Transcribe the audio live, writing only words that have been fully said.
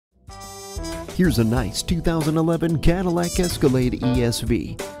Here's a nice 2011 Cadillac Escalade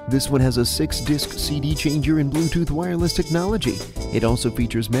ESV. This one has a 6-disc CD changer and Bluetooth wireless technology. It also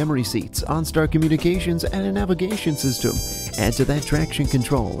features memory seats, OnStar communications, and a navigation system. Add to that traction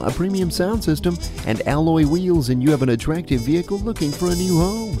control, a premium sound system, and alloy wheels, and you have an attractive vehicle looking for a new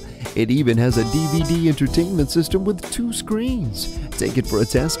home. It even has a DVD entertainment system with 2 screens. Take it for a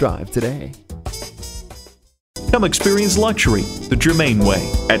test drive today. Come experience luxury the Germain way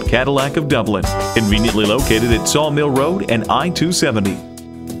at Cadillac of Dublin, conveniently located at Sawmill Road and I-270.